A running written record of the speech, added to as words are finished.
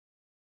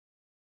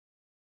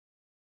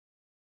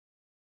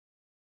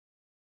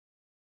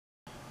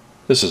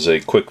This is a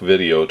quick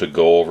video to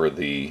go over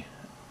the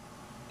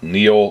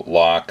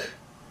NeoLoch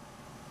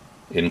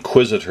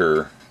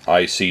Inquisitor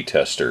IC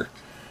tester.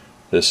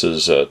 This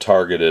is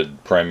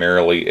targeted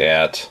primarily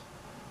at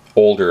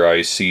older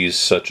ICs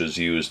such as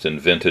used in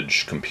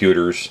vintage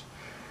computers,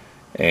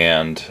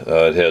 and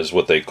it has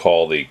what they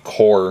call the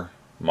core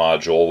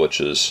module,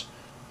 which is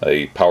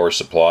a power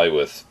supply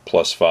with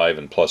 +5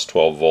 and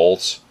 +12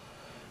 volts,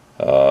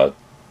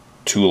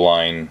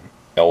 2-line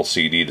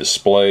LCD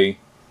display,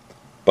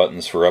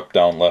 buttons for up,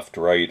 down, left,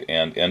 right,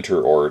 and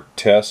enter or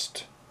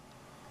test,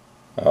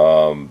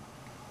 a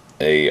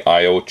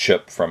I/O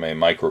chip from a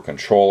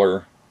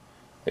microcontroller,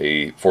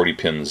 a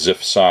 40-pin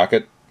ZIF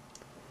socket,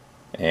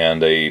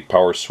 and a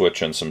power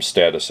switch and some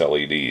status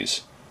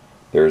LEDs.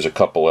 There's a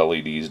couple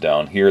LEDs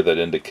down here that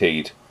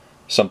indicate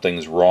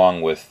something's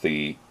wrong with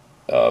the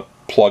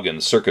plug-in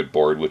circuit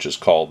board, which is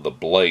called the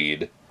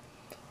blade.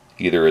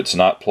 Either it's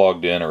not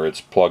plugged in or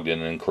it's plugged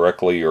in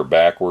incorrectly or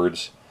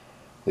backwards.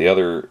 The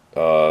other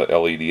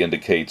LED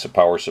indicates a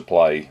power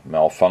supply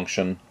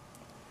malfunction.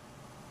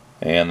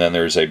 And then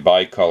there's a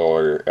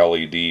bicolor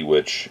LED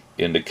which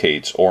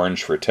indicates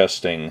orange for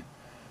testing,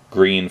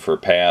 green for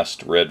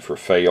passed, red for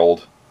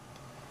failed.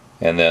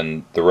 And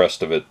then the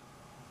rest of it,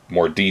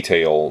 more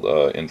detailed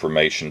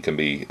information, can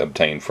be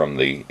obtained from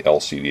the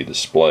LCD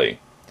display.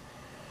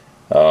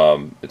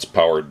 It's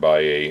powered by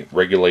a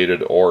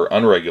regulated or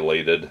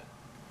unregulated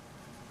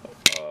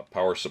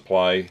power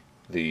supply.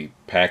 The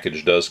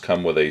package does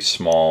come with a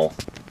small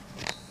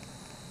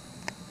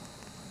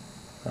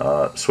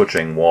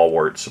switching wall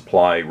wart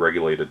supply,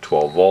 regulated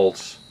 12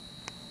 volts.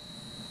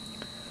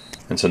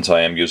 And since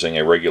I am using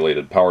a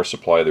regulated power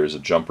supply, there's a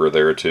jumper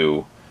there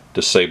to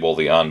disable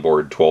the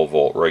onboard 12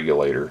 volt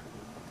regulator.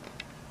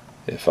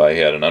 If I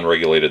had an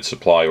unregulated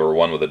supply or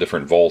one with a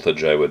different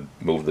voltage, I would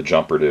move the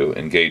jumper to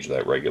engage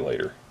that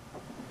regulator.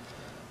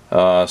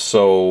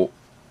 So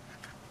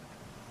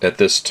at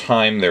this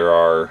time there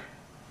are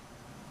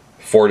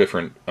three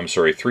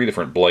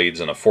different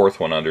blades and a fourth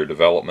one under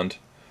development.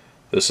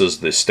 This is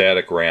the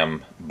static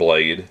RAM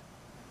blade.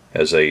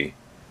 Has a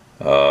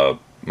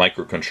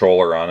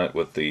microcontroller on it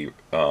with the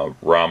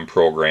ROM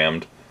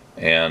programmed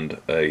and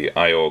a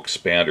I/O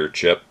expander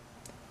chip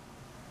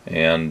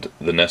and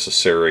the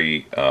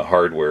necessary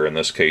hardware, in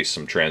this case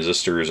some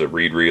transistors, a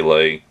read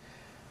relay,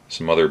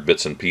 some other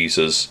bits and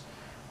pieces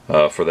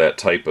for that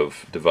type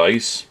of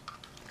device.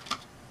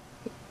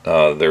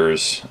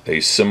 There's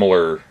a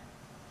similar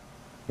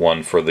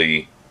one for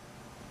the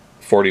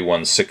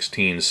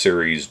 4116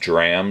 series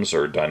DRAMs,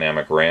 or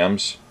dynamic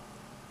RAMs.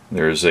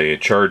 There's a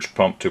charge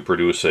pump to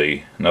produce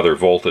another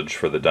voltage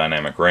for the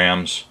dynamic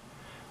RAMs,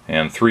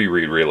 and 3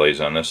 read relays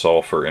on this,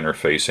 all for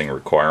interfacing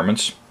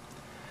requirements.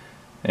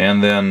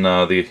 And then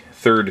the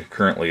third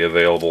currently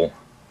available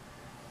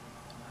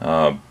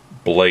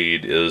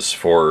blade is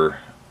for,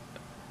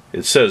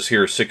 it says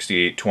here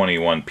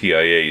 6821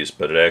 PIAs,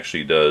 but it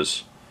actually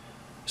does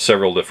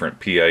several different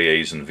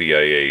PIAs and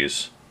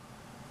VIAs,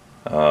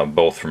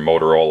 both from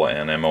Motorola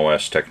and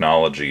MOS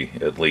technology.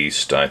 At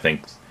least I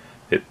think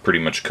it pretty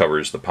much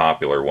covers the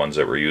popular ones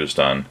that were used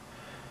on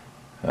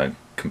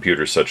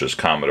computers such as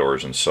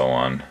Commodores and so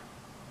on.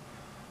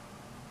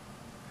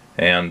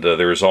 And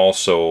there's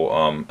also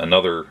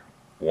another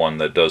one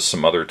that does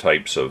some other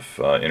types of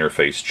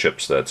interface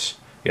chips that's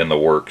in the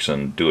works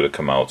and due to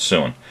come out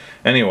soon.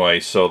 Anyway,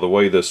 so the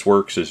way this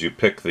works is you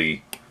pick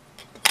the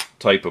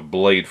type of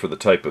blade for the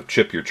type of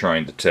chip you're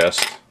trying to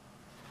test.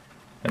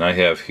 And I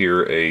have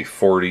here a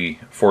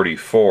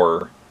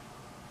 4044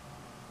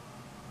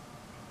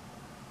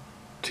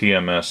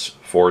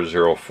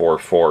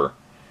 TMS4044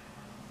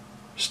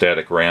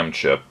 static RAM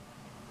chip.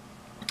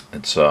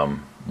 It's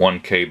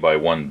 1K by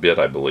 1 bit,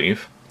 I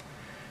believe.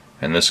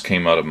 And this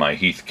came out of my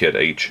Heathkit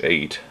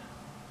H8.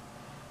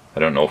 I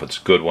don't know if it's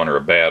a good one or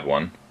a bad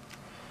one.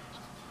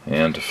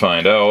 And to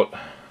find out,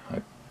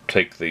 I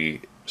take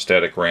the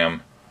static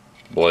RAM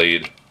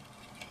blade,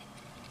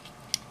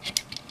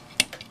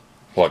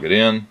 plug it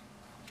in,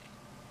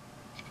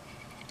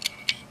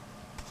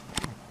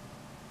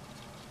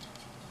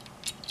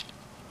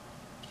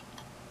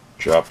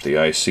 drop the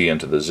IC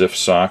into the ZIF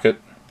socket,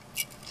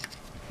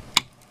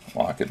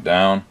 lock it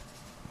down,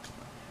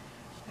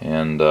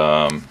 and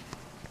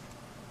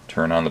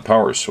turn on the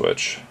power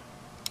switch.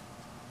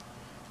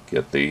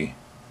 Get the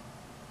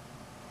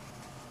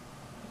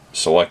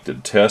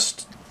selected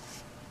test.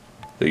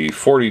 The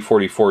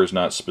 4044 is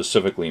not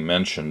specifically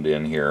mentioned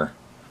in here,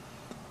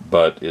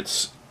 but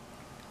it's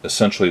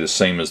essentially the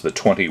same as the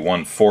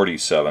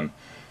 2147,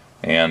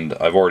 and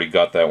I've already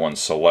got that one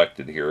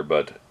selected here,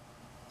 but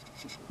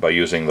by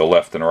using the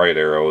left and right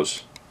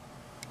arrows,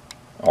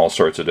 all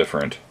sorts of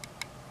different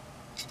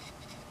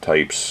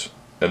types.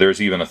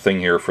 There's even a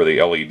thing here for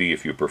the LED.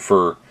 If you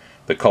prefer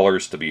the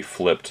colors to be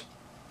flipped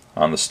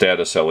on the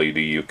status LED,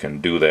 you can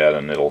do that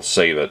and it'll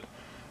save it.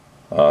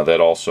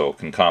 That also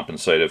can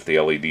compensate if the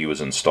LED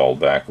was installed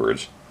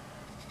backwards.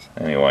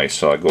 Anyway,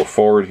 so I go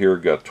forward here,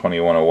 got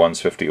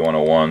 2101s,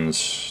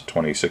 5101s,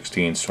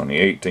 2016s,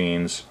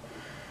 2018s,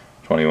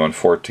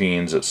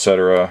 2114s,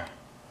 etc.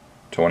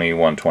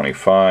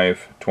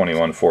 2125,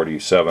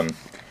 2147,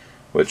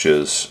 which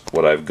is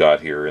what I've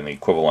got here in the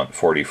equivalent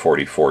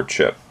 4044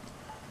 chip.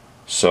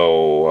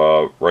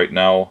 So right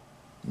now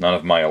none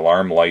of my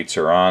alarm lights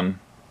are on.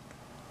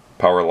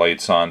 Power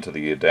light's on to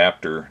the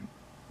adapter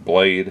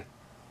blade,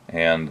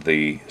 and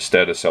the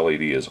status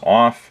LED is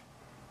off.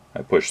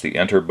 I push the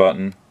enter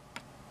button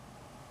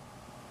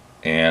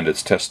and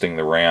it's testing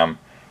the RAM.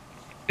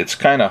 It's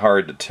kind of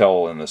hard to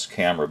tell in this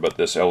camera, but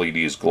this LED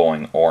is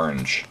glowing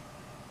orange,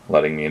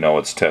 letting me know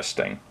it's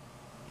testing.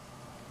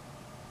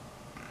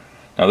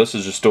 Now this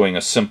is just doing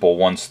a simple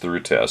once through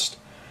test.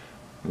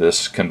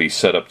 This can be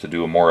set up to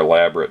do more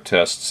elaborate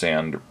tests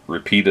and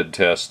repeated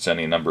tests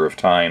any number of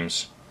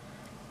times.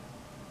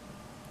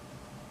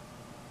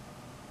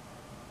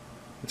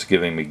 It's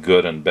giving me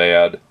good and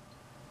bad,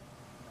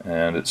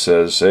 and it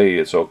says, hey,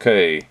 it's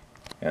okay,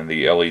 and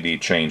the LED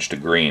changed to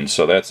green.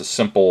 So that's a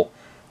simple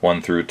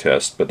one through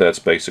test, but that's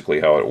basically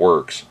how it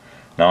works.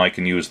 Now I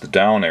can use the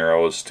down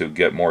arrows to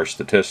get more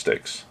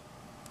statistics.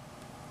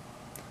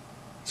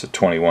 It's a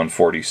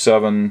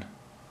 2147.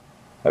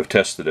 I've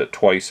tested it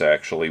twice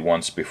actually,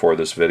 once before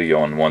this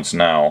video and once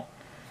now.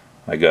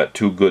 I got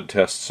 2 good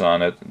tests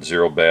on it,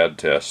 0 bad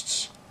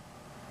tests.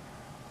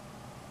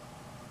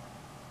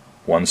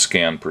 1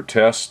 scan per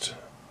test,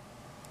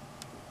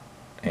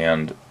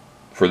 and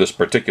for this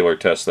particular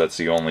test that's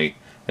the only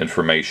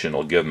information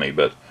it'll give me,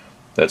 but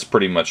that's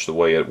pretty much the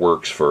way it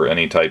works for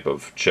any type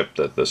of chip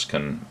that this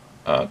can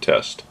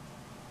test.